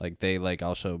like they like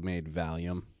also made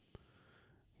Valium,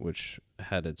 which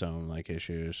had its own like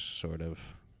issues sort of.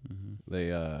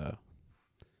 They what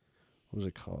was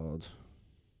it called?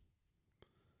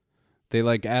 They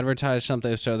like advertised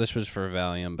something, so this was for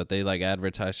Valium, but they like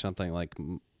advertised something like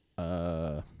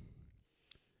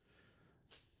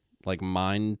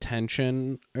mind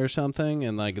tension or something,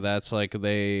 and like that's like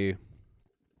they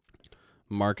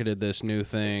marketed this new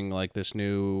thing, like this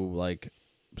new like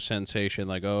sensation,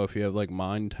 like, oh, if you have like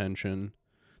mind tension,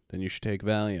 then you should take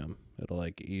Valium. It'll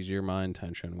like ease your mind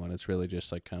tension, when it's really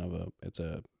just like kind of it's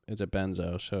a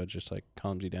benzo, so it just like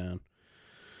calms you down.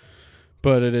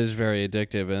 But it is very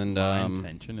addictive, and Mind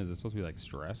tension, is it supposed to be like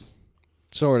stress?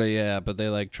 Sort of, yeah, but they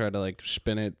like try to like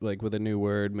spin it like with a new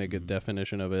word, make a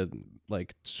definition of it,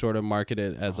 like sort of market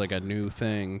it as like a new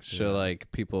thing, so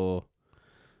like people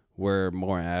were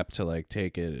more apt to like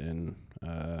take it. And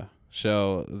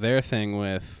so their thing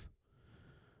with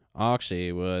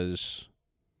Oxy was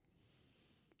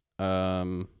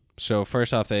so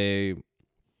first off they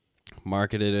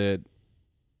marketed it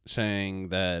saying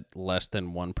that less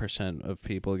than 1% of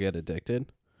people get addicted.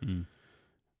 And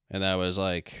that was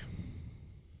like,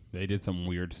 they did some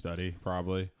weird study,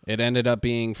 probably. It ended up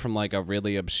being from like a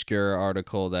really obscure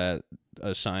article that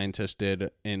a scientist did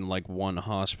in like one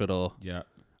hospital. Yeah.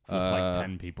 With like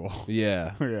 10 people.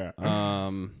 Yeah. Yeah.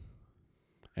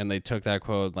 And they took that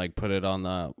quote, like put it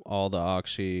on all the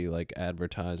Oxy like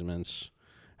advertisements,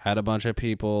 had a bunch of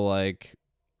people like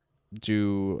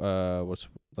do what's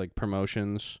like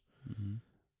promotions,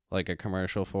 like a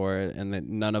commercial for it, and that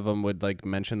none of them would like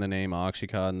mention the name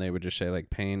Oxycontin. They would just say like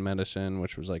pain medicine,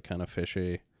 which was like kind of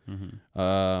fishy.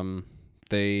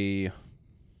 They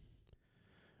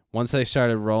once they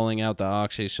started rolling out the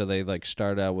oxy, so they like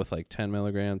started out with like 10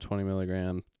 milligram, 20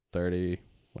 milligram, 30,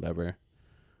 whatever.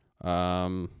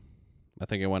 I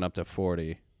think it went up to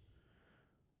 40.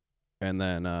 And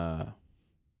then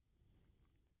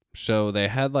so they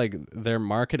had like their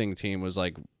marketing team was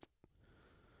like,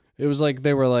 it was like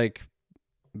they were like,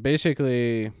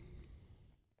 basically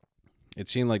it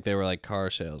seemed like they were like car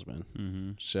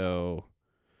salesmen. So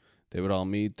they would all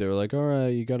meet. They were like, all right,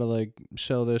 you got to like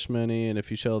sell this many. And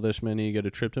if you sell this many, you get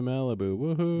a trip to Malibu.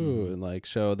 Woohoo. And like,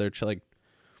 so they're like,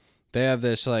 they have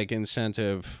this like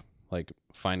incentive, like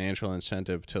financial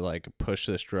incentive to like push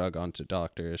this drug onto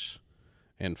doctors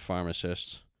and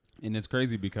pharmacists. And it's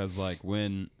crazy because like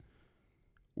when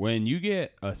you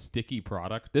get a sticky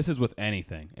product, this is with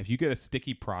anything. If you get a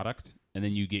sticky product and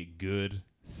then you get good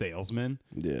salesmen,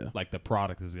 yeah, like the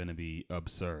product is going to be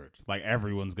absurd. Like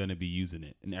everyone's going to be using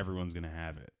it and everyone's going to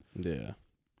have it. Yeah.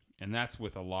 And that's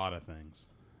with a lot of things.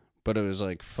 But it was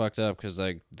like fucked up because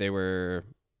like they were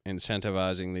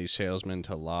incentivizing these salesmen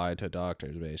to lie to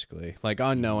doctors, basically, like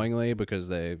unknowingly, because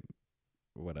they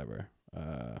whatever.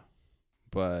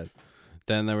 But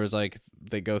then there was like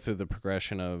they go through the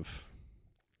progression of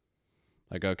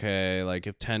like, okay, like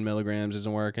if 10 milligrams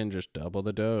isn't working, just double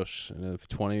the dose, and if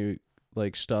 20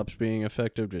 like stops being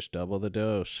effective, just double the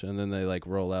dose. And then they like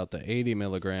roll out the 80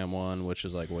 milligram one, which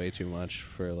is like way too much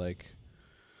for like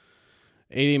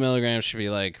 80 milligrams should be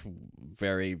like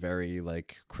very, very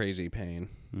like crazy pain.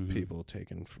 People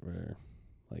taking for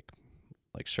like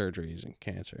surgeries and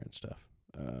cancer and stuff.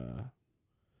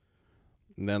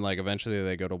 And then like eventually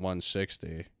they go to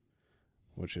 160,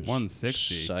 which is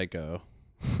 160 psycho.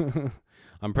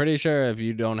 I'm pretty sure if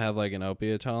you don't have like an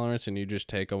opiate tolerance and you just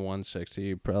take a 160,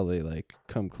 you probably like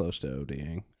come close to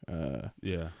ODing.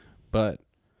 Yeah. But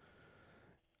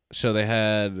so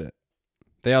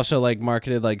they also like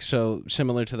marketed like, so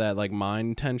similar to that like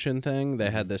mind tension thing, they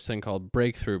had this thing called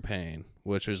breakthrough pain,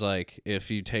 which was like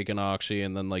if you take an oxy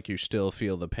and then like you still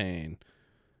feel the pain.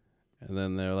 And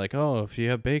then they're like, oh, if you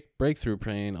have breakthrough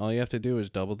pain, all you have to do is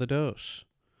double the dose.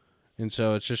 And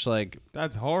so it's just like,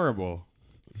 that's horrible.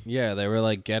 Yeah, they were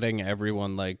like getting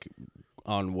everyone like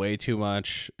on way too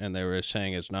much, and they were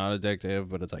saying it's not addictive,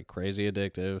 but it's like crazy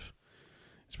addictive.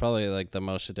 It's probably like the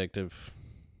most addictive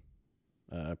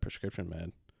prescription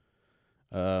med.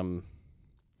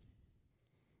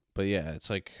 But yeah, it's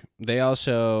like they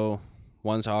also,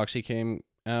 once Oxy came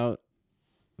out,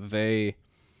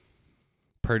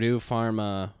 Purdue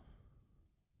Pharma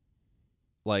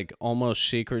like almost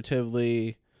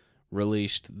secretively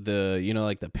released the,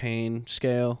 like the pain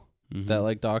scale that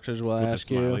like doctors will with ask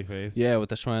the you. smiley face. Yeah, with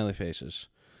the smiley faces.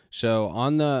 So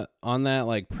on that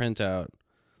like printout,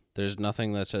 there's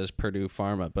nothing that says Purdue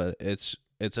Pharma, but it's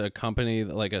a company,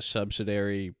 like a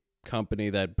subsidiary company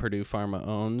that Purdue Pharma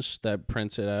owns, that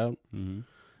prints it out.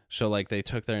 So like they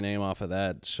took their name off of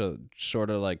that, so sort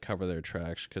of like cover their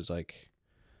tracks, because like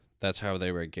that's how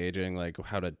they were gauging like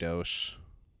how to dose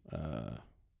the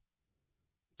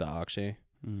oxy.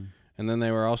 And then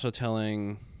they were also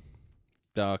telling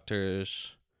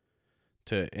doctors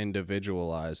to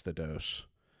individualize the dose,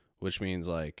 which means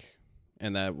like,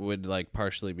 and that would like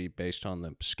partially be based on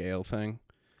the scale thing.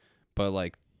 But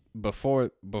like before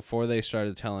they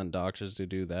started telling doctors to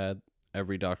do that,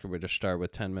 every doctor would just start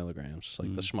with 10 milligrams,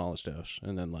 like the smallest dose,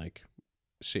 and then like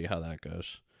see how that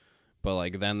goes. But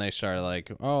like then they started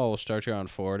like, oh, we'll start you on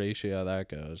 40, see how that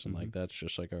goes. And like that's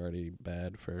just like already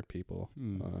bad for people.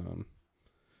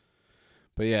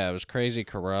 But yeah, it was crazy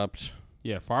corrupt.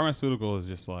 Yeah, pharmaceutical is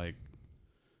just like,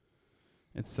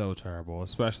 it's so terrible,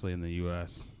 especially in the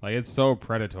U.S. Like, it's so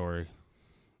predatory.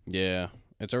 Yeah,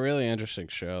 it's a really interesting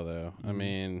show, though. I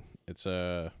mean, it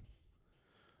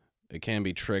can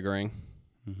be triggering,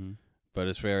 but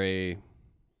it's very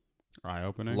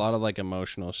eye-opening. A lot of like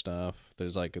emotional stuff.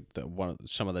 There's like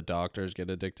some of the doctors get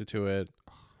addicted to it.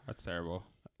 That's terrible.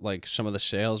 Like some of the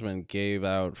salesmen gave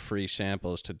out free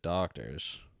samples to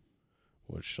doctors,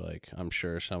 which like I'm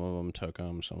sure some of them took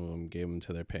them, some of them gave them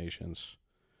to their patients.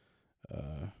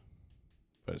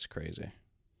 But it's crazy.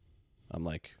 I'm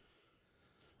like,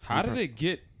 how did it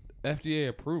get FDA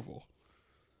approval?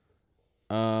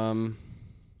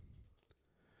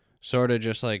 Sort of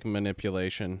just like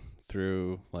manipulation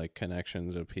through like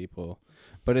connections of people.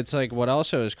 But it's like, what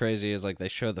also is crazy is like they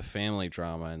show the family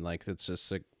drama, and like it's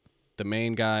just like the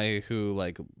main guy who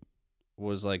like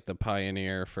was like the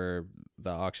pioneer for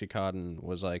the Oxycontin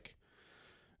was like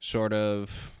sort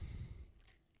of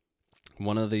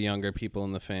one of the younger people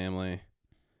in the family.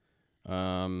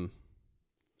 And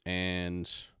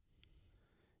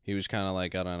he was kind of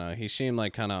like, I don't know, he seemed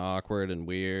like kind of awkward and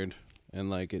weird, and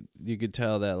like you could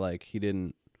tell that like he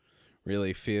didn't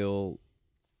really feel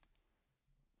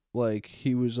like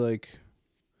he was like,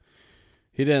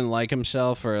 he didn't like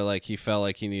himself, or like he felt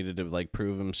like he needed to like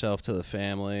prove himself to the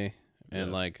family. And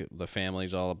Yes. like the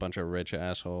family's all a bunch of rich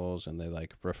assholes, and they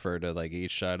like refer to like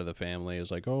each side of the family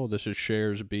as like, oh, this is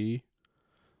shares B.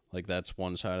 Like that's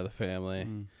one side of the family.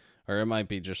 Or it might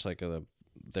be just like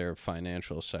their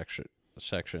financial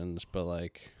sections, but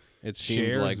like it seemed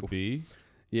Shares like B.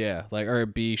 yeah, like or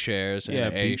B shares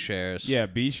and A shares. Yeah,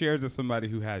 B shares is somebody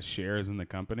who has shares in the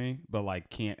company, but like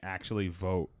can't actually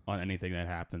vote on anything that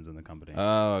happens in the company.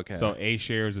 Oh, okay. So A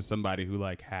shares is somebody who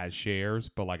like has shares,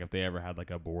 but like if they ever had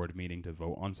like a board meeting to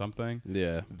vote on something,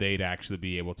 yeah, they'd actually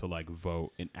be able to like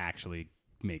vote and actually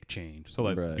make change. So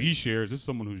like Right. B shares, this is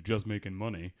someone who's just making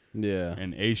money, yeah,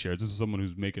 and A shares, this is someone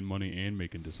who's making money and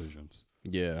making decisions.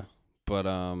 yeah. But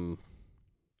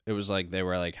it was like they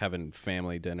were like having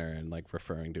family dinner and like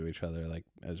referring to each other like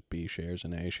as B shares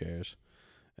and A shares,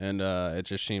 and it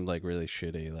just seemed like really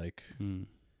shitty. Like,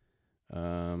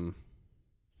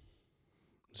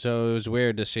 so it was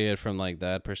weird to see it from like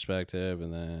that perspective,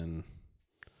 and then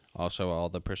also all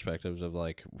the perspectives of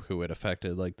like who it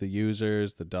affected, like the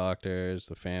users, the doctors,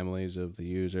 the families of the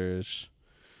users,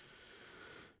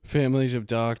 families of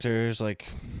doctors, like,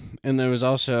 and there was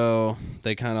also,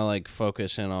 they kind of like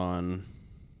focus in on,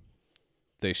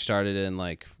 they started in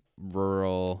like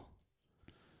rural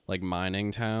like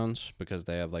mining towns because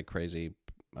they have like crazy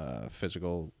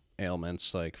physical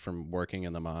ailments like from working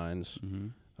in the mines.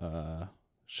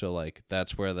 So like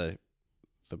that's where the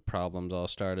problems all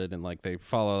started, and like they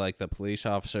follow like the police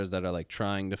officers that are like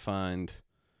trying to find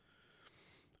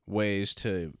ways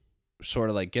to sort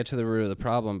of like get to the root of the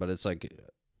problem, but it's like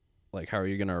how are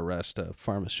you going to arrest a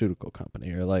pharmaceutical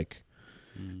company, or like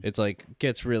it's like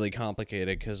gets really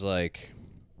complicated because like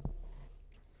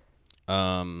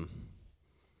in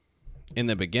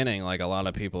the beginning, like a lot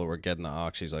of people were getting the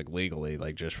oxys like legally,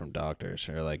 like just from doctors,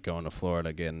 or like going to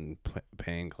Florida getting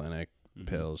pain clinic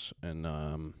pills,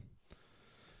 and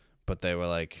but they were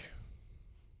like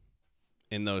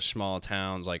in those small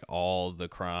towns, like all the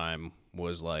crime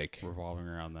was like revolving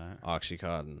around that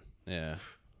Oxycontin. Yeah,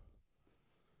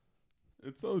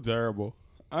 it's so terrible.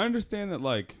 I understand that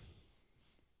like,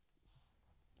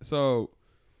 so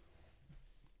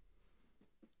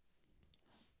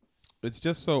it's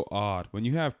just so odd when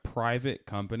you have private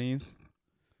companies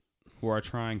who are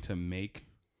trying to make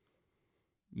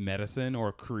medicine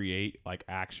or create like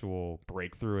actual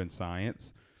breakthrough in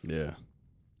science. yeah,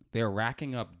 They're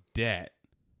racking up debt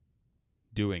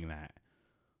doing that.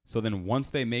 So then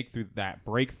once they make through that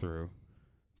breakthrough,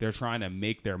 they're trying to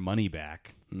make their money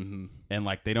back. And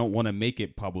like they don't want to make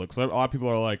it public. So a lot of people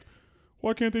are like,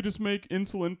 why can't they just make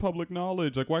insulin public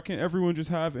knowledge? Like, why can't everyone just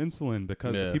have insulin?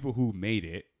 Because the people who made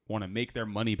it want to make their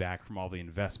money back from all the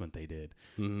investment they did.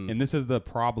 And this is the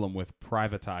problem with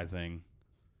privatizing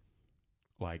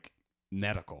like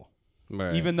medical.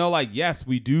 right. Even though like, yes,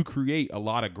 we do create a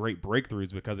lot of great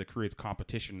breakthroughs because it creates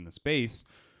competition in the space,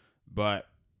 but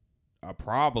a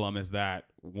problem is that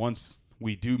once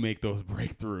we do make those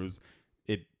breakthroughs,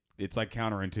 it's like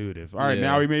counterintuitive. All right,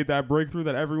 now we made that breakthrough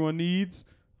that everyone needs.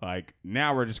 Like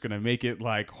now we're just gonna make it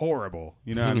like horrible.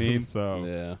 You know what I mean? So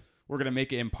yeah, we're gonna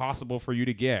make it impossible for you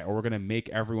to get, or we're gonna make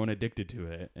everyone addicted to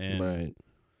it. And right.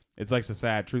 it's like a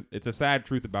sad truth. It's a sad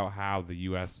truth about how the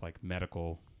U.S. like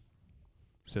medical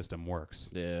system works.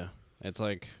 Yeah, it's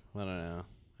like, I don't know.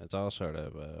 It's all sort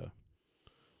of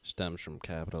stems from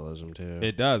capitalism too.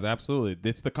 It does, absolutely.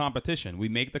 It's the competition. We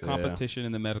make the competition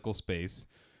in the medical space,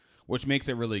 which makes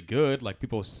it really good. Like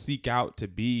people seek out to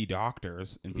be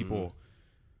doctors, and people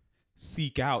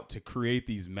seek out to create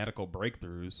these medical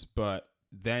breakthroughs. But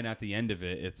then at the end of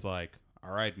it, it's like,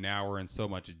 all right, now we're in so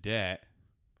much debt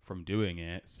from doing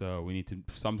it, so we need to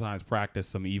sometimes practice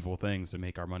some evil things to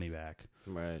make our money back.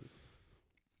 Right.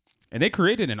 And they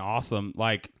created an awesome,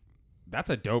 like, that's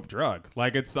a dope drug.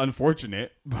 Like, it's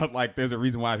unfortunate, but like there's a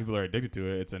reason why people are addicted to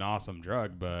it. It's an awesome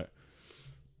drug, but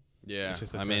yeah, it's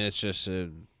just I mean, it's just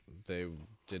they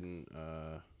didn't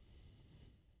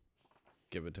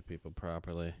give it to people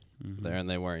properly there, and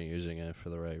they weren't using it for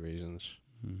the right reasons.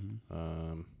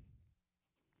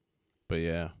 But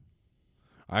yeah,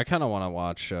 I kind of want to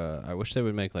watch. I wish they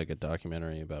would make like a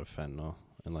documentary about fentanyl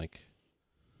and like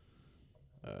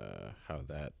how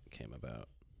that came about.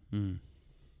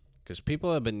 Because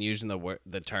people have been using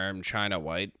the term China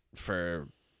White for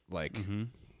like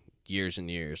years and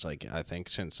years. Like I think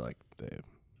since like the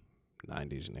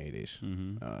 90s and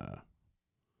 80s.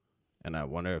 And I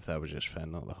wonder if that was just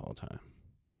fentanyl the whole time.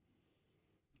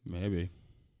 Maybe.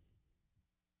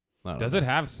 I don't Does know. it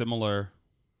have similar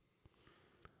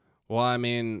Well, I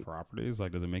mean, properties?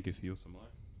 Like, does it make you feel similar?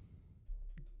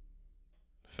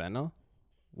 fentanyl?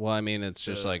 Well, I mean, it's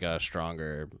just The- like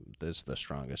it's the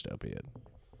strongest opiate.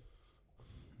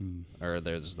 Or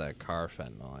there's that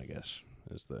carfentanil, I guess,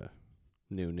 is the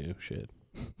new shit.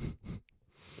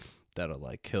 That'll,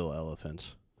 like, kill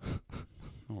elephants.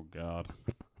 Oh, God.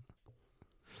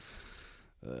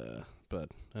 But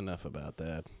enough about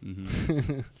that.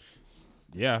 Mm-hmm.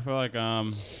 Yeah, I feel like,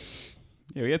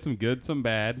 yeah, we had some good, some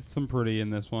bad, some pretty in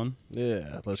this one.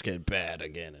 Yeah, let's get bad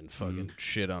again and fucking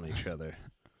shit on each other.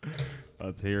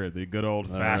 Let's hear it the good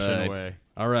old-fashioned right. way.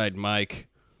 All right, Mike.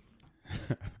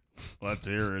 Let's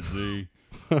hear it, Z.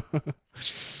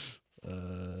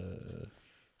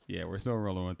 Yeah, we're still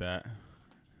rolling with that.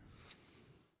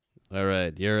 All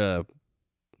right,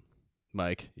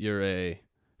 Mike, you're a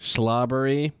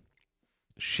slobbery,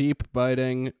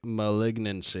 sheep-biting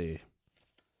malignancy.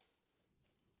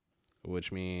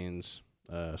 Which means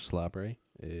slobbery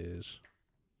is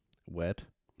wet,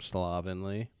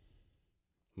 slovenly,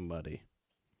 muddy.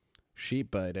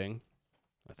 Sheep-biting,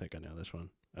 I think I know this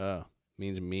one. Oh,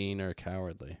 means mean or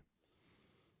cowardly.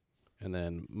 And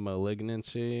then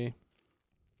malignancy,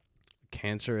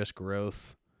 cancerous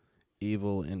growth,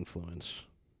 evil influence.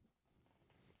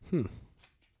 Let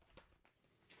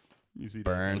me see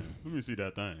Burn. That thing. Let me see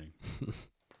that thing.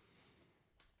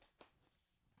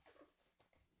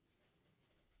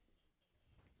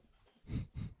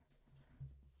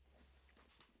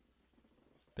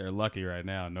 They're lucky right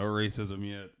now. No racism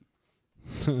yet.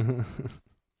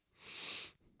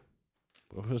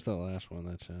 What was the last one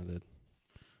that sounded?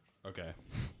 Okay.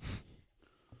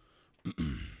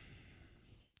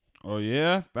 Oh,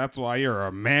 yeah? That's why you're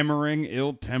a mammering,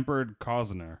 ill-tempered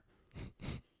cozener.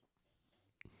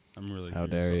 I'm really How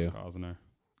curious dare about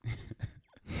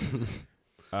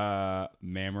cozener.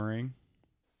 Mammering,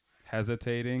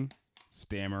 hesitating,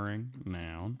 stammering,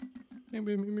 noun.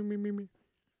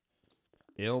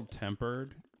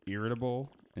 Ill-tempered,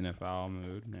 irritable, in a foul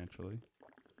mood, naturally.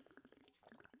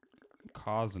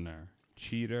 Cozener,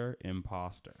 cheater,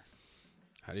 imposter.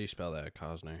 How do you spell that,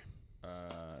 Cosner?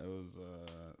 It was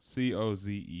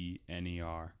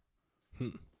Cozener.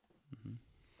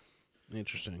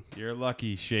 Interesting. You're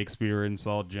lucky, Shakespeare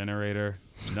insult generator.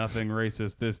 Nothing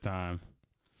racist this time.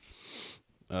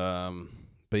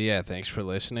 But yeah, thanks for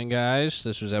listening, guys.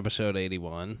 This was episode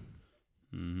 81.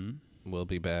 Mm-hmm. We'll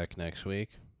be back next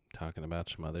week talking about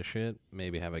some other shit.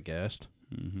 Maybe have a guest.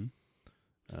 Mm-hmm.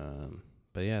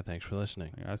 But yeah, thanks for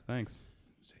listening. Hey guys, thanks.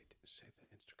 Say the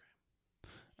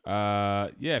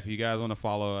Instagram. Yeah, if you guys want to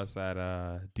follow us at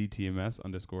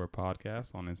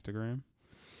DTMS_podcast on Instagram.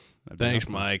 That'd be Thanks,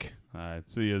 awesome. Mike. All right,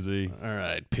 see you, Z. All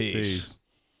right, peace. Peace.